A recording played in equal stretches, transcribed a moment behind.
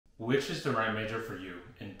Which is the right major for you,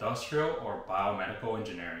 industrial or biomedical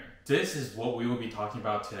engineering? This is what we will be talking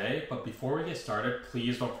about today, but before we get started,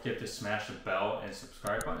 please don't forget to smash the bell and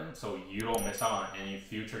subscribe button so you don't miss out on any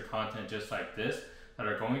future content just like this that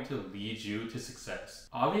are going to lead you to success.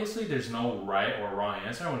 Obviously, there's no right or wrong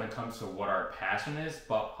answer when it comes to what our passion is,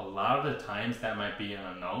 but a lot of the times that might be an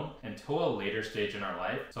unknown until a later stage in our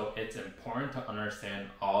life. So it's important to understand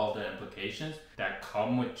all the implications that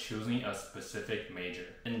come with choosing a specific major.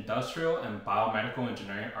 Industrial and biomedical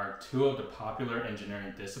engineering are two of the popular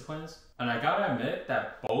engineering disciplines, and I gotta admit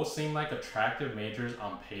that both seem like attractive majors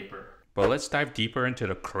on paper. But let's dive deeper into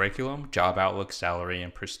the curriculum, job outlook, salary,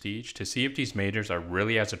 and prestige to see if these majors are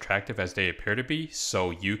really as attractive as they appear to be,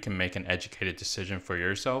 so you can make an educated decision for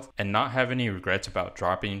yourself and not have any regrets about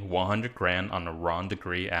dropping 100 grand on the wrong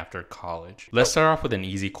degree after college. Let's start off with an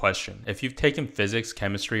easy question. If you've taken physics,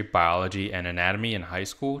 chemistry, biology, and anatomy in high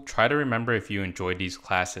school, try to remember if you enjoyed these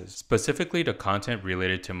classes, specifically the content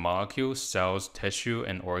related to molecules, cells, tissue,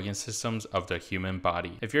 and organ systems of the human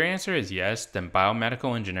body. If your answer is yes, then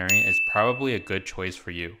biomedical engineering is probably a good choice for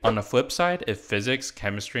you. On the flip side, if physics,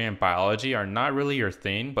 chemistry, and biology are not really your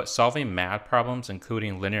thing, but solving math problems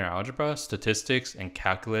including linear algebra, statistics, and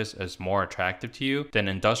calculus is more attractive to you, then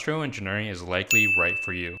industrial engineering is likely right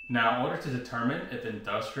for you. Now, in order to determine if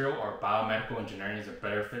industrial or biomedical engineering is a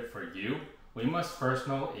better fit for you, we must first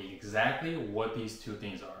know exactly what these two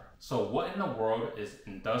things are. So what in the world is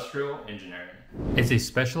industrial engineering? It's a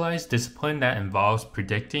specialized discipline that involves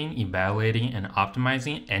predicting, evaluating, and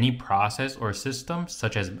optimizing any process or system,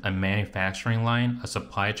 such as a manufacturing line, a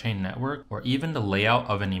supply chain network, or even the layout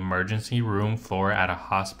of an emergency room floor at a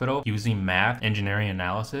hospital using math, engineering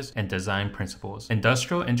analysis, and design principles.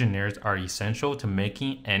 Industrial engineers are essential to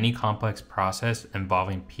making any complex process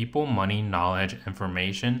involving people, money, knowledge,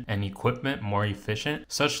 information, and equipment more efficient,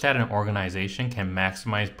 such that an organization can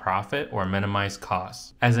maximize profit or minimize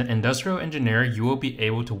costs. As an industrial engineer, you will be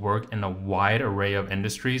able to work in a wide array of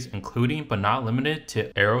industries, including but not limited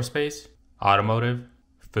to aerospace, automotive,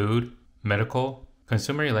 food, medical,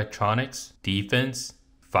 consumer electronics, defense,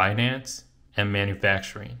 finance, and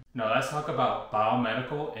manufacturing. Now let's talk about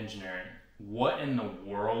biomedical engineering. What in the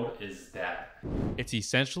world is that? It's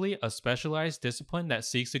essentially a specialized discipline that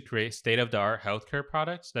seeks to create state-of-the-art healthcare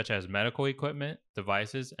products such as medical equipment,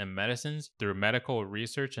 devices, and medicines through medical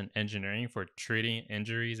research and engineering for treating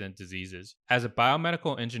injuries and diseases. As a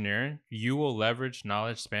biomedical engineer, you will leverage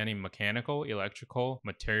knowledge spanning mechanical, electrical,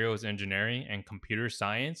 materials engineering, and computer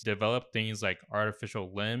science, develop things like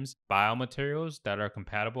artificial limbs, biomaterials that are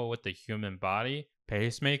compatible with the human body,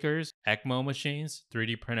 pacemakers, ECMO machines,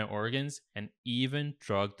 3D printed organs, and even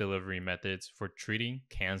drug delivery methods for treating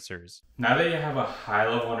cancers. Now that you have a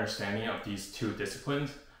high-level understanding of these two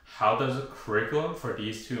disciplines, how does the curriculum for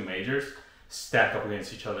these two majors stack up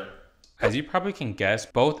against each other? As you probably can guess,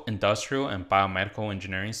 both industrial and biomedical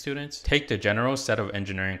engineering students take the general set of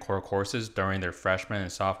engineering core courses during their freshman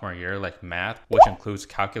and sophomore year, like math, which includes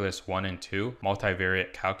calculus 1 and 2,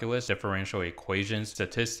 multivariate calculus, differential equations,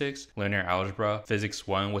 statistics, linear algebra, physics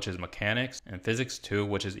 1, which is mechanics, and physics 2,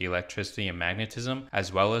 which is electricity and magnetism,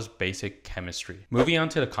 as well as basic chemistry. Moving on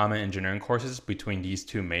to the common engineering courses between these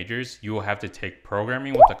two majors, you will have to take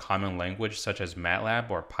programming with a common language such as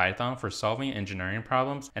MATLAB or Python for solving engineering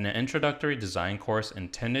problems, and an introductory design course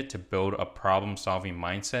intended to build a problem-solving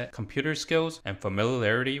mindset, computer skills, and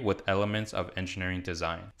familiarity with elements of engineering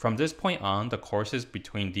design. From this point on, the courses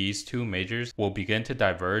between these two majors will begin to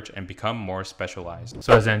diverge and become more specialized.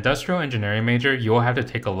 So as an industrial engineering major, you will have to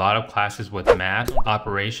take a lot of classes with math,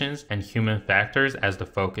 operations, and human factors as the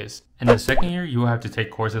focus. In the second year, you will have to take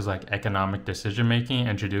courses like economic decision-making,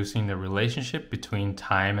 introducing the relationship between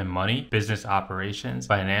time and money, business operations,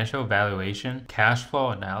 financial valuation, cash flow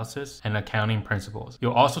analysis, and accounting principles.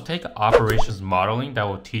 You'll also take operations modeling that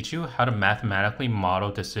will teach you how to mathematically model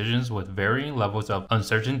decisions with varying levels of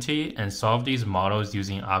uncertainty and solve these models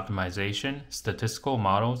using optimization, statistical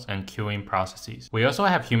models, and queuing processes. We also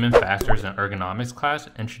have human factors and ergonomics class,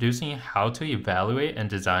 introducing how to evaluate and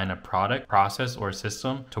design a product, process, or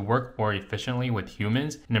system to work more efficiently with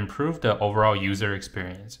humans and improve the overall user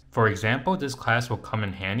experience. For example, this class will come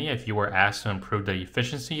in handy if you were asked to improve the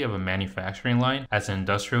efficiency of a manufacturing line as an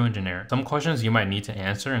industrial engineer. Some questions you might need to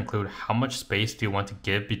answer include: how much space do you want to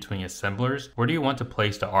give between assemblers? Where do you want to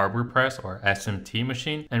place the arbor press or SMT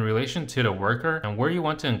machine in relation to the worker? And where you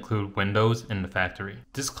want to include windows in the factory.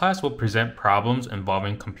 This class will present problems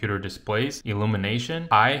involving computer displays, illumination,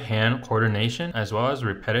 eye-hand coordination, as well as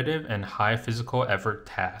repetitive and high physical effort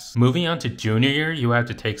tasks. Moving on to junior year, you have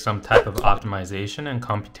to take some type of optimization and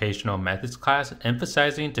computational methods class,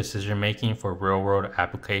 emphasizing decision making for real-world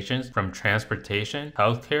applications from transportation,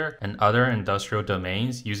 healthcare, software, and other industrial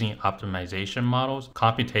domains using optimization models,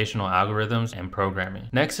 computational algorithms, and programming.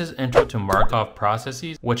 Next is Intro to Markov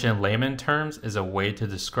Processes, which in layman terms is a way to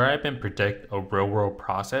describe and predict a real-world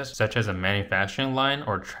process, such as a manufacturing line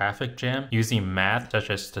or traffic jam, using math such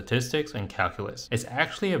as statistics and calculus. It's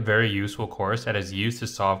actually a very useful course that is used to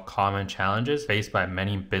solve common challenges faced by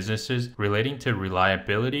many businesses relating to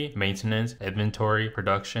reliability, maintenance, inventory,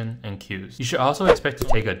 production, and queues. You should also expect to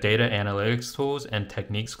take a data analytics tools and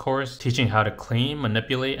techniques course teaching how to clean,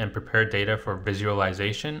 manipulate, and prepare data for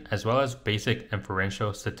visualization, as well as basic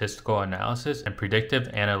inferential statistical analysis and predictive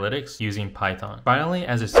analytics using Python. Finally,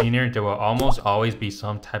 as a senior, there will almost always be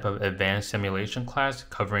some type of advanced simulation class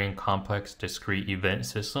covering complex discrete event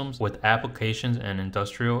systems with applications in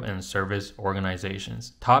industrial and service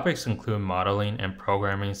organizations. Topics include modeling and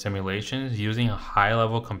programming simulations using a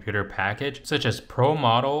high-level computer package such as Pro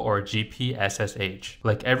Model or GPSSH.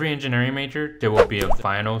 Like every engineering major, there will be a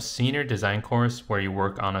final senior design course where you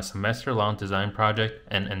work on a semester-long design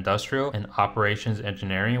project in industrial and operations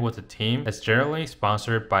engineering with a team that's generally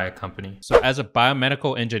sponsored by a company. So as a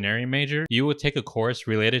biomedical engineering major, you will take a course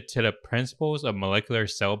related to the principles of molecular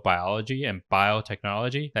cell biology and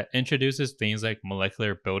biotechnology that introduces things like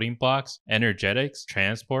molecular building blocks, energetics,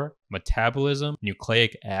 transport, metabolism,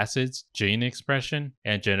 nucleic acids, gene expression,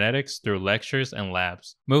 and genetics through lectures and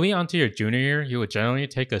labs. Moving on to your junior year, you will generally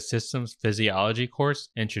take a systems physiology course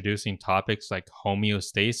introducing topics like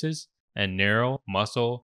homeostasis and neural,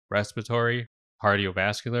 muscle, respiratory,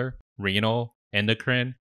 cardiovascular, renal,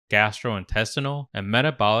 endocrine, gastrointestinal, and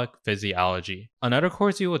metabolic physiology. Another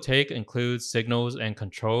course you will take includes signals and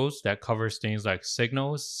controls that covers things like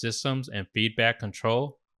signals, systems, and feedback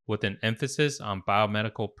control, with an emphasis on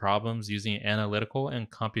biomedical problems using analytical and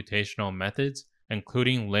computational methods,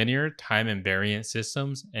 including linear time invariant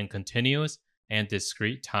systems and continuous and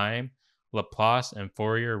discrete time, Laplace and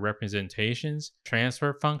Fourier representations,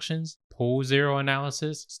 transfer functions, pool zero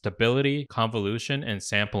analysis, stability, convolution, and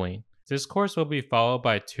sampling. This course will be followed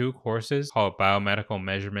by two courses called Biomedical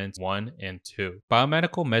Measurements 1 and 2.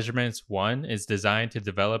 Biomedical Measurements 1 is designed to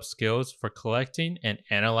develop skills for collecting and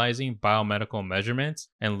analyzing biomedical measurements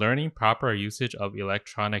and learning proper usage of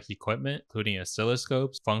electronic equipment, including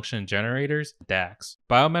oscilloscopes, function generators, and DACs.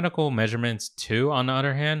 Biomedical Measurements 2, on the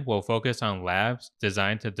other hand, will focus on labs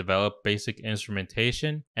designed to develop basic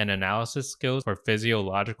instrumentation and analysis skills for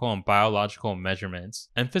physiological and biological measurements.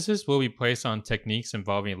 Emphasis will be placed on techniques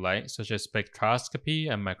involving light, such as spectroscopy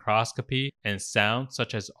and microscopy, and sound,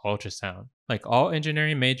 such as ultrasound. Like all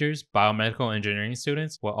engineering majors, biomedical engineering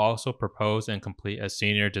students will also propose and complete a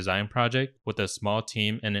senior design project with a small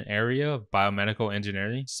team in an area of biomedical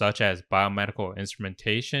engineering, such as biomedical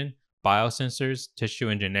instrumentation, biosensors, tissue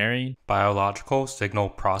engineering, biological signal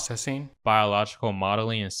processing, biological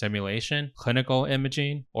modeling and simulation, clinical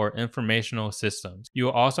imaging, or informational systems. You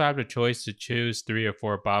will also have the choice to choose 3 or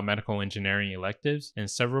 4 biomedical engineering electives and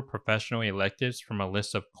several professional electives from a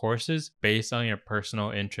list of courses based on your personal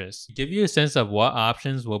interests. To give you a sense of what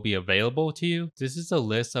options will be available to you, this is a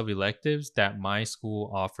list of electives that my school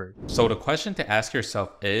offered. So the question to ask yourself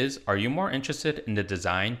is, are you more interested in the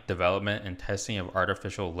design, development, and testing of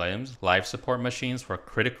artificial limbs, life support machines for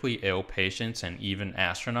critically ill patients and even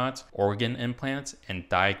astronauts, organ implants, and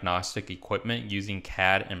diagnostic equipment using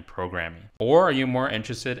CAD and programming? Or are you more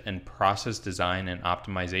interested in process design and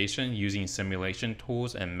optimization using simulation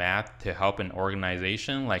tools and math to help an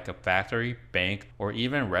organization like a factory, bank, or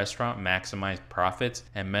even restaurant maximize profits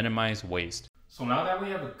and minimize waste? So now that we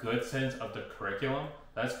have a good sense of the curriculum,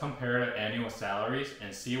 let's compare the annual salaries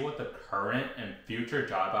and see what the current and future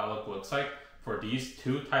job outlook looks like for these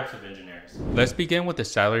two types of engineers. Let's begin with the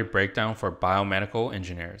salary breakdown for biomedical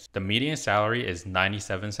engineers. The median salary is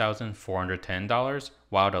 $97,410,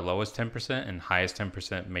 while the lowest 10% and highest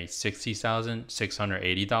 10% made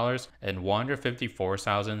 $60,680 and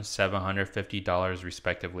 $154,750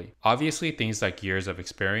 respectively. Obviously, things like years of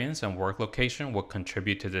experience and work location will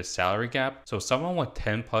contribute to this salary gap, so someone with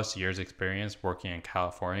 10 plus years experience working in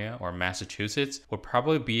California or Massachusetts would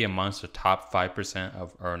probably be amongst the top 5%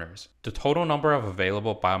 of earners. The total number of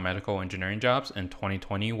available biomedical engineering jobs in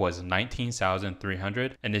 2020 was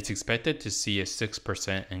 19,300, and it's expected to see a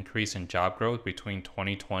 6% increase in job growth between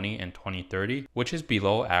 2020 and 2030, which is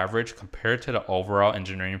below average compared to the overall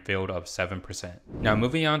engineering field of 7%. Now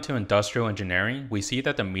moving on to industrial engineering, we see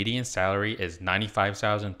that the median salary is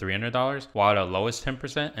 $95,300, while the lowest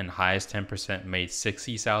 10% and highest 10% made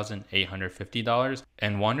 $60,850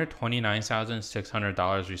 and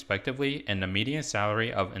 $129,600 respectively, and the median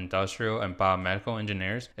salary of industrial and biomedical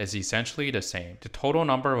engineers is essentially the same. The total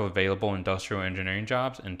number of available industrial engineering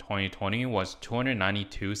jobs in 2020 was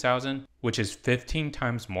 292,000, which is 15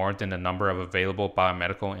 times more than the number of available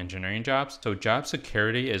biomedical engineering jobs, so job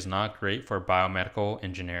security is not great for biomedical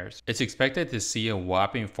engineers. It's expected to see a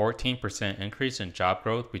whopping 14% increase in job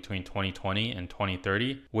growth between 2020 and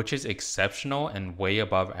 2030, which is exceptional and way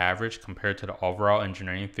above average compared to the overall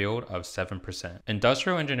engineering field of 7%.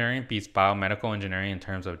 Industrial engineering beats biomedical engineering in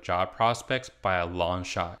terms of job prospects by a long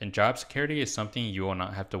shot, and job security is something you will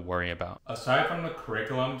not have to worry about. Aside from the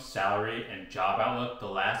curriculum, salary, and job outlook, the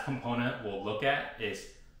last component we'll look at is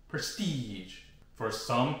prestige. For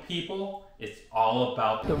some people, it's all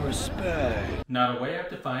about the respect. Now, the way I've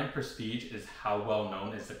defined prestige is how well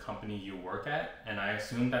known is the company you work at, and I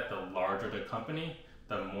assume that the larger the company,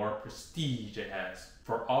 the more prestige it has.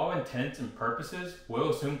 For all intents and purposes, we'll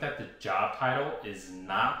assume that the job title is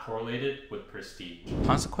not correlated with prestige.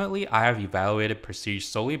 Consequently, I have evaluated prestige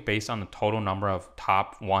solely based on the total number of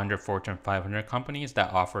top 100 Fortune 500 companies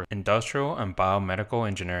that offer industrial and biomedical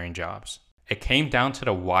engineering jobs. It came down to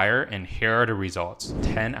the wire, and here are the results.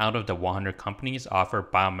 10 out of the 100 companies offer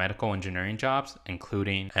biomedical engineering jobs,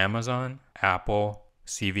 including Amazon, Apple,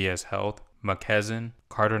 CVS Health, McKesson,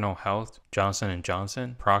 Cardinal Health, Johnson &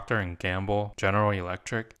 Johnson, Procter & Gamble, General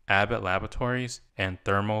Electric, Abbott Laboratories, and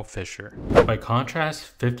Thermo Fisher. By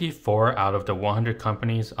contrast, 54 out of the 100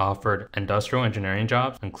 companies offered industrial engineering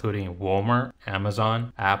jobs, including Walmart,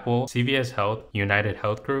 Amazon, Apple, CVS Health, United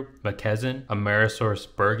Health Group, McKesson,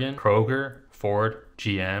 AmerisourceBergen, Kroger, Ford,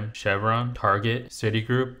 GM, Chevron, Target,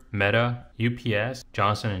 Citigroup, Meta, UPS,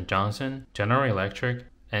 Johnson & Johnson, General Electric,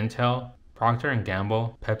 Intel, Procter &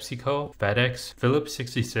 Gamble, PepsiCo, FedEx, Phillips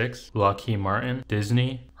 66, Lockheed Martin,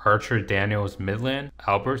 Disney, Archer Daniels Midland,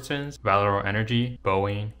 Albertsons, Valero Energy,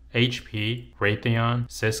 Boeing, HP,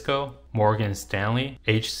 Raytheon, Cisco, Morgan Stanley,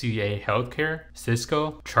 HCA Healthcare,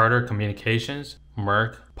 Cisco, Charter Communications,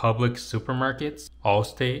 Merck, Publix Supermarkets,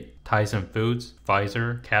 Allstate, Tyson Foods,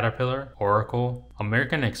 Pfizer, Caterpillar, Oracle,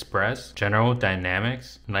 American Express, General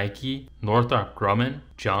Dynamics, Nike, Northrop Grumman,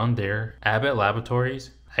 John Deere, Abbott Laboratories,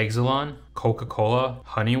 Exelon, Coca-Cola,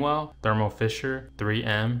 Honeywell, Thermo Fisher,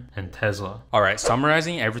 3M, and Tesla. Alright,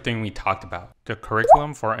 summarizing everything we talked about. The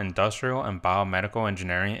curriculum for industrial and biomedical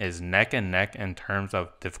engineering is neck and neck in terms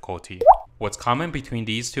of difficulty. What's common between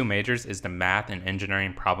these two majors is the math and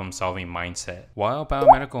engineering problem-solving mindset. While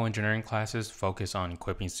biomedical engineering classes focus on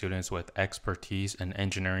equipping students with expertise in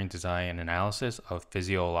engineering design and analysis of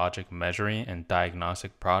physiologic measuring and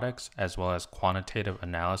diagnostic products, as well as quantitative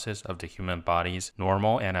analysis of the human body's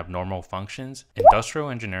normal and abnormal functions, industrial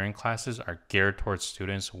engineering classes are geared towards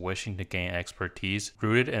students wishing to gain expertise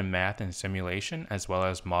rooted in math and simulation, as well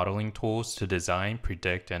as modeling tools to design,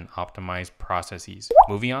 predict, and optimize processes.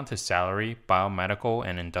 Moving on to salary, biomedical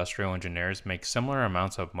and industrial engineers make similar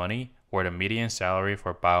amounts of money, where the median salary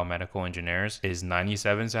for biomedical engineers is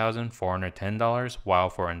 $97,410, while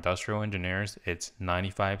for industrial engineers, it's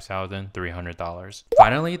 $95,300.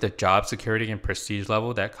 Finally, the job security and prestige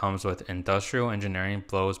level that comes with industrial engineering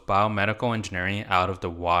blows biomedical engineering out of the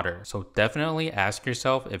water. So definitely ask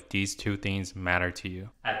yourself if these two things matter to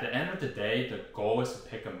you. At the end of the day, the goal is to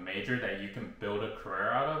pick a major that you can build a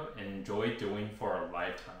career out of and enjoy doing for a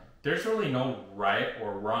lifetime. There's really no right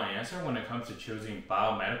or wrong answer when it comes to choosing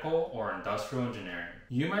biomedical or industrial engineering.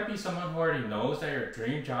 You might be someone who already knows that your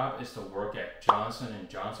dream job is to work at Johnson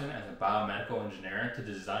 & Johnson as a biomedical engineer to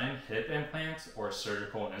design hip implants or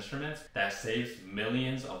surgical instruments that saves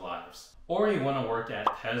millions of lives. Or you want to work at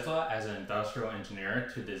Tesla as an industrial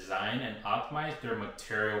engineer to design and optimize their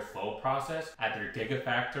material flow process at their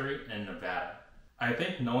Gigafactory in Nevada. I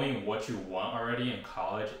think knowing what you want already in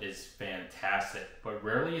college is fantastic, but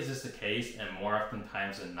rarely is this the case, and more often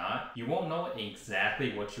times than not, you won't know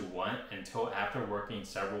exactly what you want until after working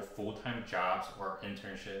several full-time jobs or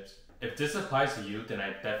internships. If this applies to you, then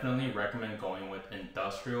I definitely recommend going with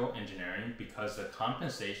industrial engineering because the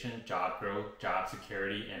compensation, job growth, job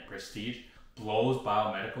security, and prestige blows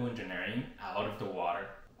biomedical engineering out of the water.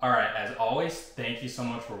 Alright, as always, thank you so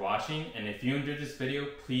much for watching, and if you enjoyed this video,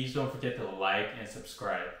 please don't forget to like and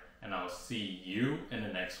subscribe, and I'll see you in the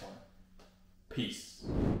next one. Peace.